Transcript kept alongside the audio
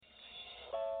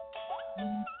Good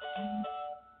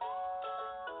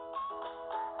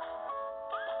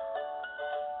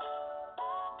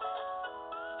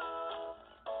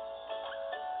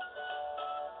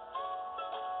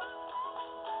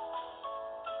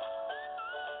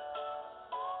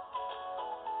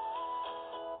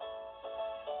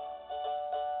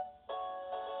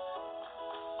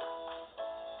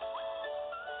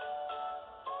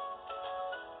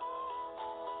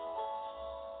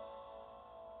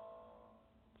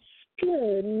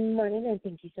morning, and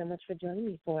thank you so much for joining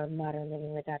me for Modern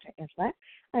Living with Dr. Angela.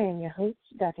 I am your host,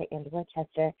 Dr. Angela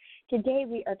Chester. Today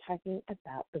we are talking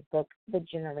about the book, The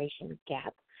Generation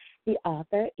Gap. The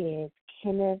author is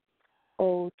Kenneth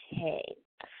Otah.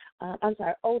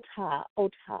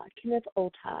 Kenneth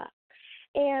Otah.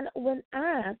 And when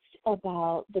asked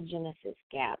about the Genesis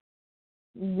Gap,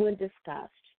 when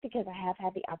discussed, because I have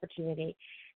had the opportunity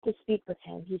to speak with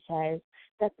him, he says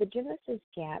that the Genesis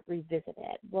Gap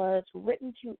Revisited was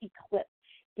written to equip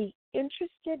the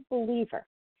interested believer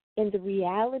in the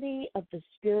reality of the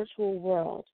spiritual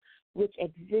world which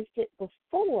existed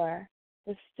before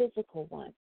the physical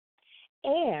one,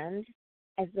 and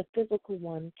as the physical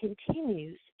one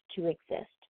continues to exist.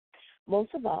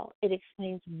 Most of all, it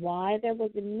explains why there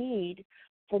was a need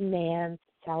for man's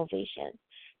salvation.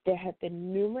 There have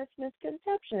been numerous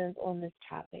misconceptions on this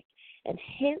topic, and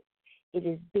hence it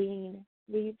is being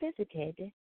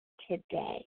revisited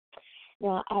today.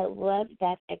 Now, I love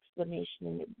that explanation,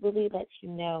 and it really lets you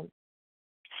know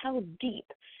how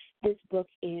deep this book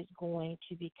is going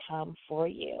to become for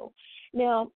you.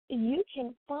 Now, you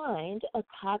can find a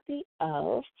copy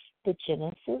of the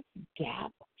Genesis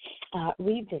Gap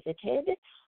Revisited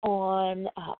on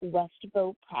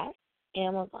Westbow Press,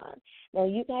 Amazon. Now,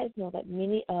 you guys know that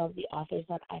many of the authors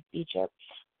that I feature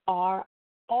are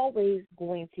always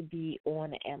going to be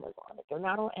on Amazon. If they're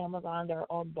not on Amazon, they're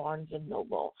on Barnes &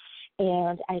 Noble.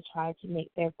 And I try to make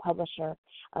their publisher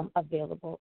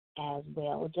available as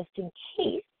well, just in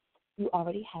case you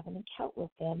already have an account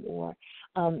with them or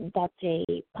that's a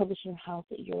publishing house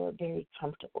that you're very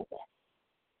comfortable with.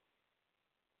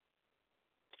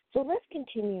 So let's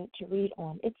continue to read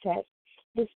on. It says,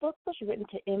 this book was written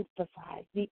to emphasize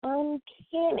the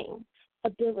uncanny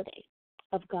ability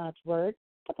of God's Word,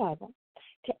 the Bible,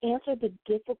 to answer the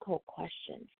difficult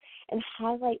questions and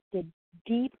highlight the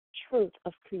deep truth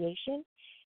of creation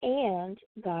and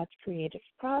God's creative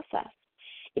process.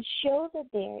 It shows that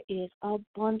there is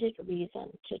abundant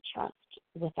reason to trust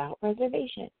without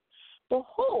reservation the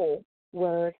whole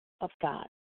Word of God.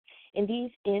 In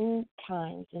these end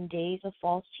times and days of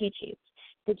false teachings,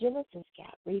 the Genesis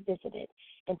Gap Revisited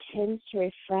intends to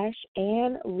refresh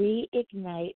and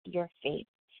reignite your faith.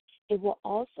 It will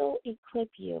also equip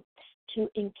you to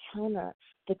encounter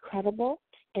the credible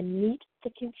and meet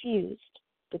the confused,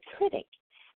 the critic,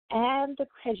 and the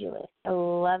credulous. I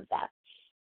love that.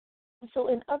 So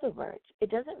in other words, it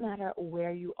doesn't matter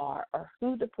where you are or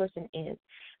who the person is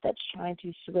that's trying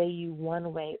to sway you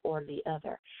one way or the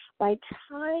other. By the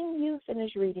time you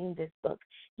finish reading this book,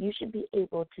 you should be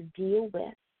able to deal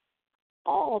with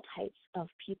all types of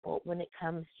people when it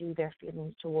comes to their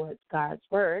feelings towards God's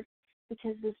Word,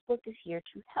 because this book is here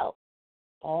to help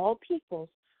all peoples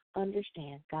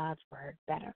understand God's Word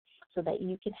better so that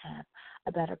you can have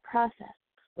a better process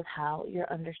with how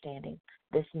you're understanding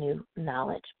this new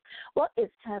knowledge. Well,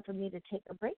 it's time for me to take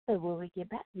a break, but when we get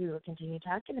back, we will continue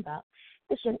talking about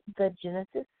the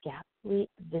Genesis Gap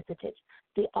Revisited.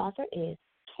 The author is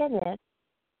Kenneth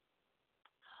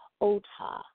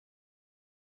Otah.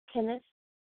 Kenneth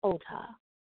Otah.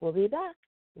 We'll be back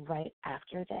right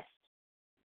after this.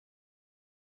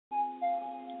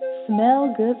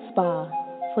 Smell Good Spa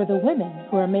for the women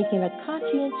who are making a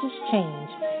conscientious change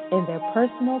in their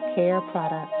personal care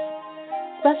products.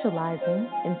 Specializing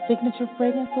in signature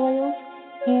fragrance oils,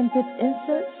 hand-dipped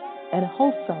incense, and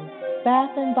wholesome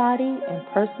bath and body and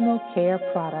personal care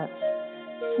products.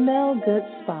 Smell Good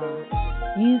Spa.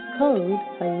 Use code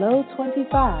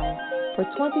HELLO25 for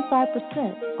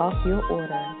 25% off your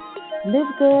order. Live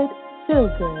good, feel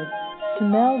good,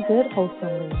 smell good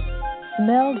wholesomely.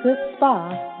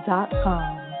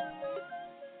 SmellGoodSpa.com.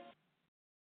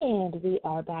 And we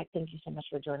are back. Thank you so much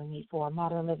for joining me for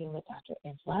Modern Living with Dr.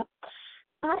 Angela.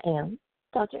 I am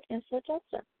Dr. Angela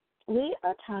Chester. We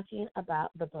are talking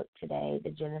about the book today,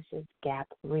 The Genesis Gap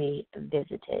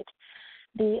Revisited.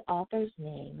 The author's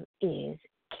name is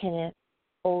Kenneth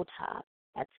Otah.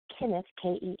 That's Kenneth,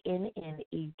 Kenneth,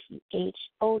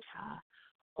 Otah,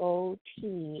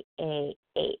 Otah.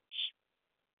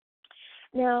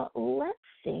 Now, let's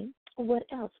see what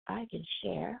else I can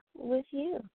share with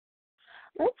you.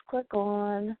 Let's click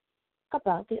on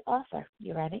about the author.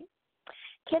 You ready?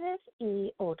 Kenneth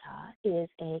Otah is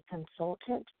a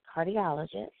consultant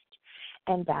cardiologist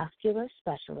and vascular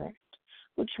specialist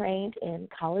who trained in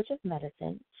College of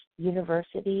Medicine,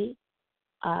 University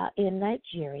in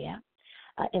Nigeria,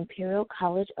 Imperial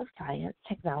College of Science,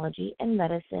 Technology, and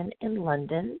Medicine in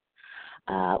London,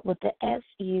 with the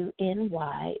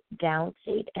SUNY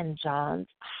Downstate and Johns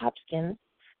Hopkins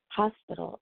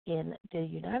Hospital in the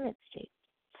United States.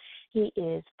 He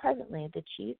is presently the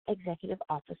Chief Executive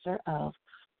Officer of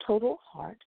Total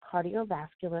Heart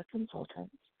Cardiovascular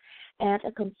Consultants and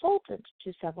a consultant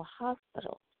to several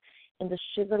hospitals in the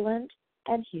Sugarland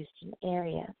and Houston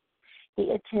areas.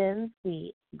 He attends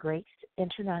the Grace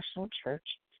International Church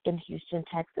in Houston,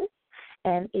 Texas,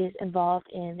 and is involved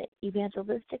in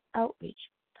evangelistic outreach,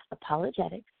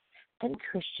 apologetics, and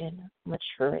Christian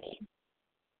maturity.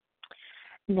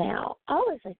 Now, I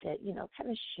always like to,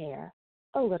 kind of share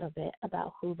a little bit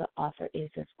about who the author is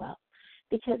as well,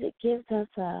 because it gives us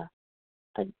a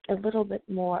little bit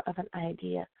more of an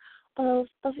idea of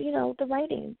the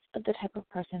writings of the type of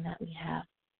person that we have.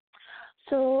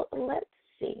 So let's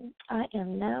see. I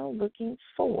am now looking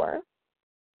for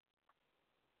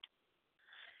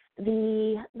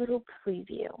the little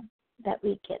preview that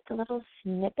we get, the little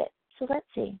snippet. So let's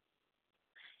see.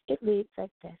 It reads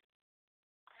like this.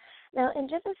 Now, in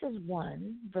Genesis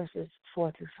 1, verses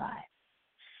 4 through 5,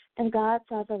 and God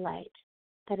saw the light,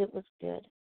 that it was good.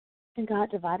 And God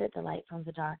divided the light from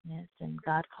the darkness, and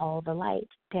God called the light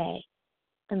day,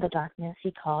 and the darkness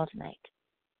he called night.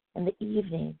 And the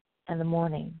evening and the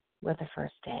morning were the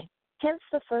first day. Hence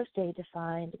the first day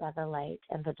defined by the light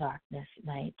and the darkness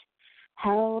night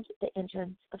held the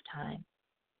entrance of time.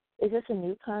 Is this a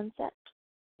new concept,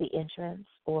 the entrance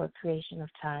or creation of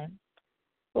time?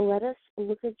 Well, let us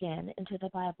look again into the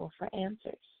Bible for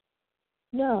answers.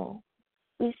 No,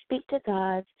 we speak to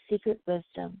God's secret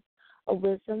wisdom, a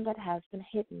wisdom that has been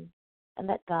hidden and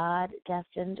that God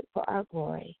destined for our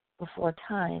glory before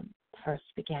time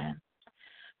first began.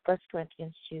 1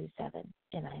 Corinthians 2:7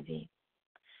 NIV.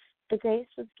 The grace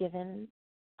was given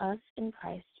us in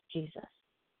Christ Jesus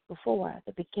before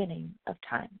the beginning of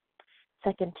time.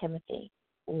 2 Timothy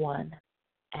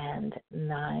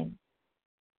 1:9.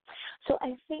 So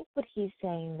I think what he's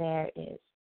saying there is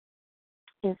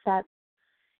that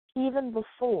even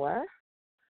before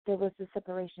there was the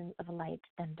separation of light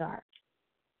and dark,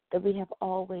 that we have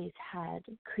always had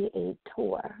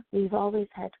Creator. We've always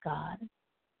had God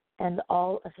and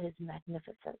all of his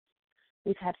magnificence.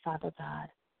 We've had Father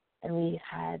God, and we've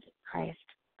had Christ,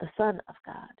 the Son of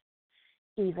God,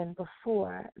 even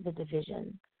before the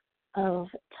division of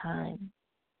time.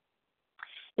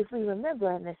 If we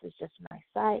remember, and this is just my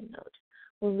side note,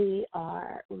 when we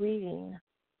are reading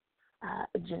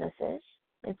Genesis,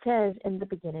 it says, in the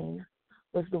beginning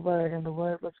was the Word, and the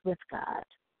Word was with God.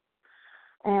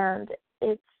 And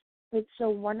it's so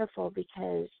wonderful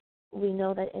because we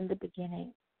know that in the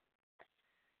beginning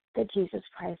that Jesus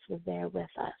Christ was there with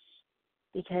us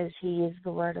because he is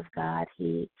the Word of God.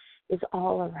 He is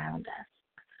all around us.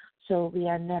 So we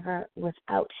are never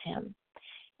without him.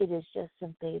 It is just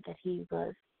simply that he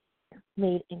was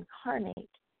made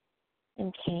incarnate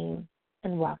and came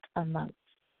and walked amongst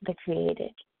the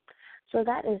created. So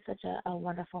that is such a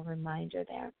wonderful reminder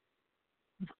there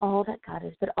of all that God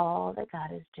is, but all that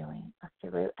God is doing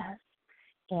through us.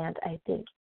 And I think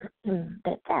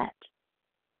that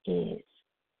is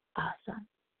awesome.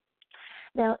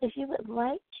 Now, if you would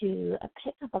like to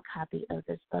pick up a copy of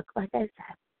this book, like I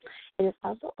said, it is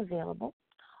also available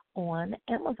on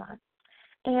Amazon.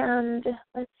 And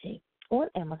let's see, on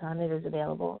Amazon it is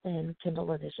available in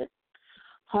Kindle edition,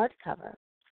 hardcover,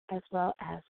 as well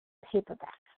as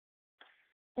paperback.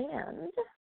 And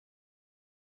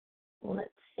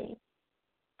let's see,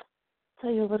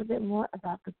 tell you a little bit more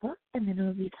about the book, and then it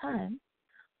will be time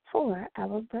for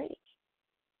our break.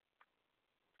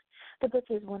 The book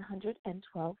is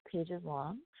 112 pages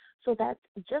long, so that's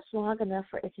just long enough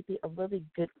for it to be a really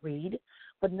good read,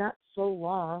 but not so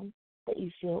long that you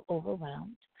feel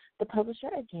overwhelmed. The publisher,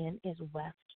 again, is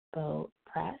Westbow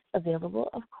Press, available,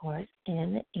 of course,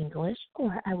 in English,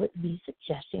 or I would be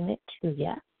suggesting it to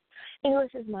you.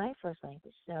 English is my first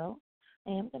language, so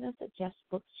I am going to suggest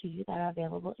books to you that are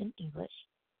available in English.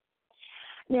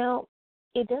 Now,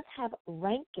 it does have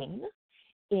ranking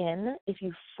if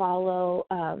you follow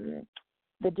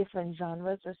the different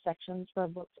genres or sections where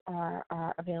books are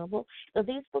available. So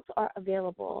these books are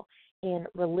available in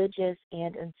religious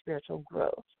and in spiritual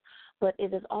growth. But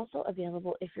it is also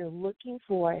available if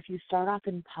you start off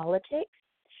in politics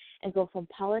and go from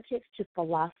politics to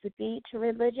philosophy to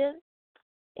religion,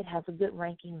 it has a good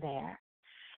ranking there.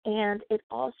 And it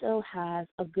also has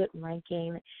a good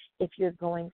ranking if you're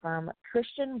going from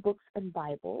Christian books and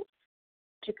Bibles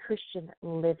to Christian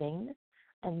living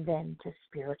and then to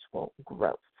spiritual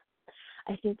growth.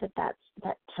 I think that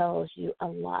tells you a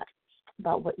lot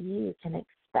about what you can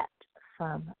expect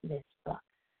from this book.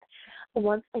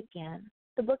 Once again,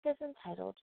 the book is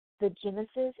entitled The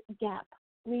Genesis Gap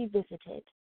Revisited.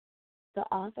 The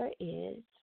author is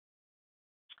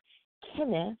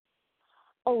Kenneth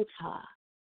Otah.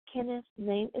 Kenneth's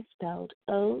name is spelled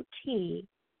O-T-A-H.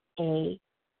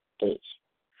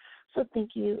 So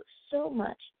thank you so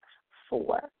much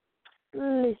for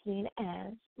listening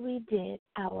as we did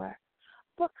our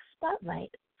book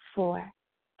spotlight for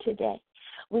today.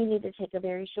 We need to take a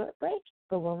very short break,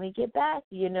 but when we get back,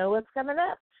 you know what's coming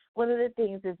up. One of the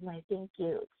things is my thank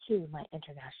you to my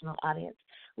international audience.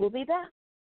 We'll be back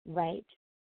right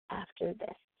after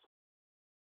this.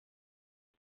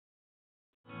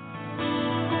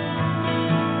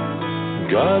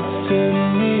 God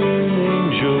sent me an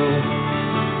angel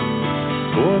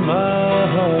for my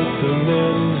heart to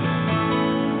mend.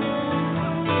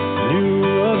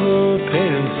 Knew of the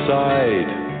pain inside,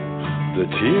 the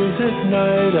tears at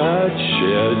night I'd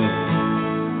shed.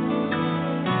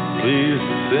 Please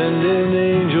send an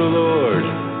angel, Lord.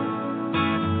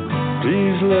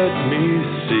 Please let me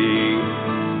see.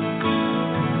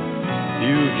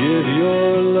 You give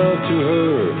your love to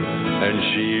her, and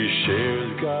she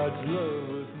shares God's love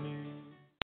with me.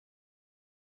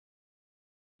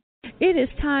 It is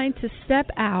time to step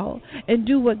out and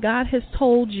do what God has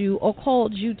told you or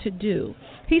called you to do.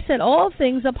 He said all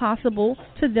things are possible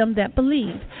to them that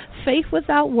believe. Faith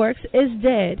without works is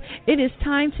dead. It is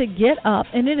time to get up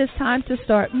and it is time to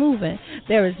start moving.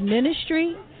 There is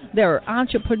ministry. There are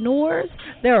entrepreneurs.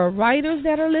 There are writers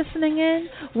that are listening in.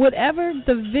 Whatever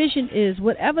the vision is,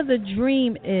 whatever the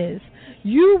dream is,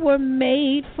 you were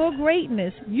made for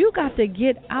greatness. You got to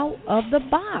get out of the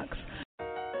box.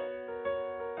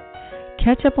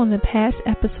 Catch up on the past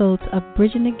episodes of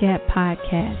Bridging the Gap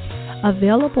podcast,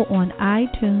 available on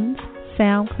iTunes,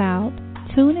 SoundCloud,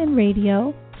 TuneIn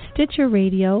Radio, Stitcher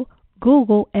Radio,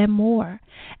 Google, and more.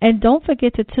 And don't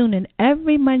forget to tune in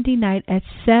every Monday night at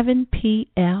 7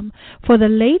 p.m. for the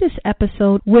latest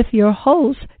episode with your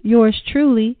host, yours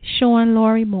truly, Sean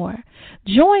Laurie Moore.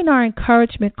 Join our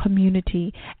encouragement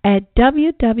community at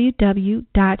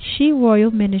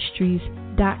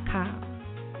www.sheroyalministries.com.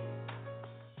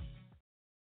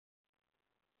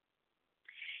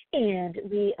 And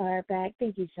we are back.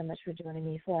 Thank you so much for joining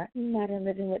me for Modern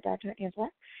Living with Dr. Angela.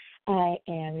 I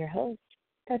am your host,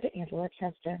 Dr. Angela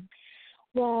Chester.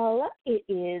 Well, it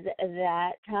is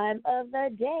that time of the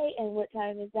day, and what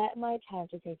time is that? My time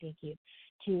to say thank you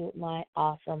to my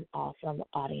awesome, awesome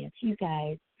audience. You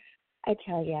guys, I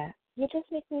tell you, you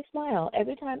just make me smile.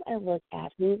 Every time I look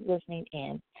at who's listening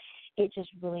in, it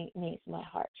just really makes my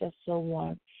heart just so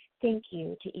warm. Thank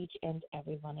you to each and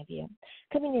every one of you.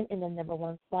 Coming in the number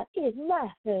one spot is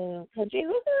my home country.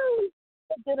 Woohoo!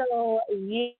 The good old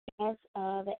U.S.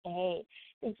 of A.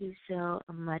 Thank you so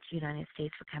much, United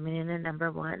States, for coming in at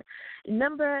number one.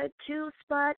 Number two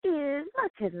spot is my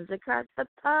cousins across the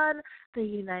pond, the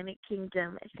United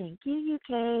Kingdom. Thank you,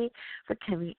 UK, for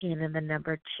coming in the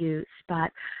number two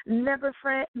spot. Number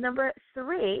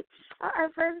three are our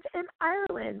friends in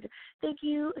Ireland. Thank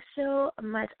you so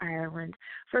much, Ireland,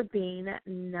 for being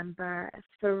number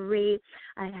three.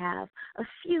 I have a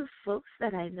few folks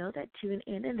that I know that tune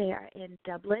in, and they are in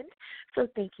Dublin. So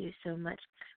thank you so much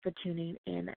for tuning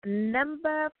in.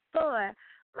 Number four,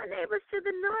 my neighbors to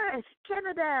the north,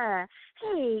 Canada.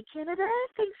 Hey, Canada,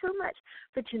 thanks so much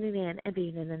for tuning in and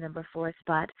being in the number four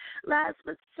spot. Last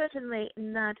but certainly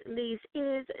not least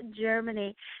is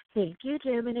Germany. Thank you,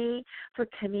 Germany, for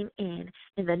coming in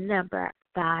the number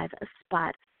five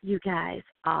spot. You guys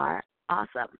are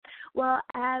awesome. Well,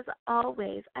 as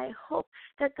always, I hope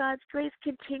that God's grace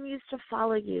continues to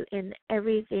follow you in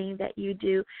everything that you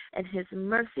do, and His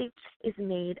mercy is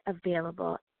made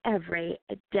available every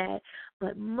day.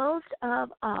 But most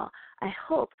of all, I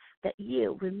hope that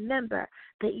you remember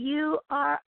that you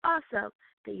are awesome,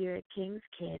 that you're a king's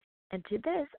kid. And to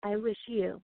this, I wish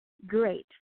you great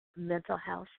mental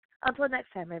health. Until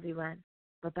next time, everyone.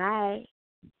 Bye-bye.